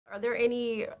Are there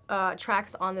any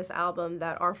tracks on this album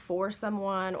that are for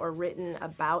someone or written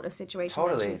about a situation that you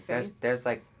Totally. faced? There's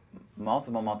like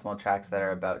multiple tracks that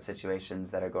are about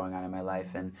situations that are going on in my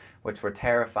life, and which were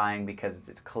terrifying because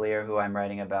it's clear who I'm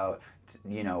writing about,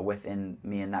 you know, within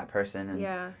me and that person. And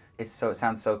Yeah. it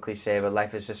sounds so cliche, but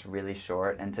life is just really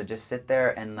short, and to just sit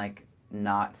there and like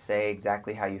not say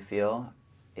exactly how you feel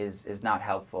is not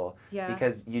helpful. Yeah.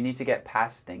 Because you need to get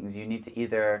past things. You need to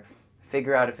either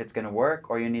figure out if it's going to work,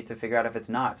 or you need to figure out if it's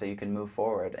not, so you can move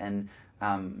forward. And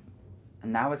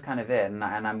that was kind of it, and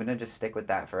I'm going to just stick with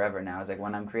that forever now. It's like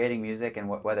when I'm creating music, and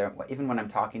even when I'm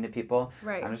talking to people,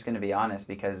 Right. I'm just going to be honest,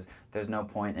 because there's no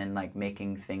point in like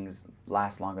making things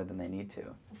last longer than they need to.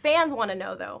 Fans want to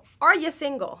know though, are you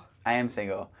single? I am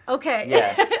single. Okay.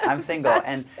 Yeah, I'm single,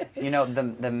 and you know,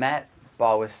 the Met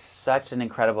Ball was such an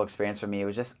incredible experience for me. It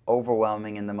was just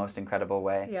overwhelming in the most incredible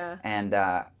way. Yeah. And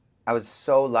I was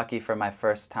so lucky for my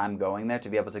first time going there to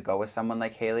be able to go with someone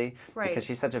like Hailey, Right. because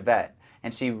she's such a vet,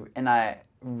 and I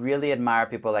really admire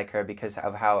people like her because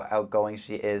of how outgoing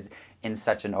she is in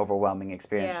such an overwhelming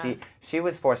experience. Yeah. She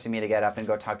was forcing me to get up and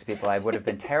go talk to people I would have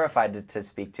been terrified to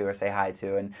speak to or say hi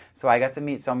to, and so I got to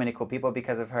meet so many cool people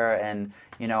because of her. And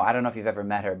you know, I don't know if you've ever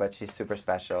met her, but she's super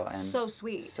special and So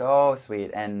sweet. so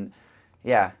sweet. And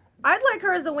yeah. I'd like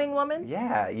her as the wing woman.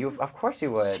 Yeah, of course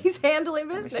you would. She's handling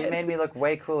business. She made me look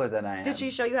way cooler than I am. Did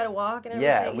she show you how to walk and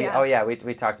Yeah, everything? oh yeah, we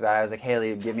talked about it. I was like,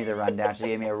 Hailey, give me the rundown. She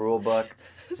gave me a rule book.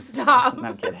 Stop.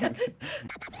 I'm kidding.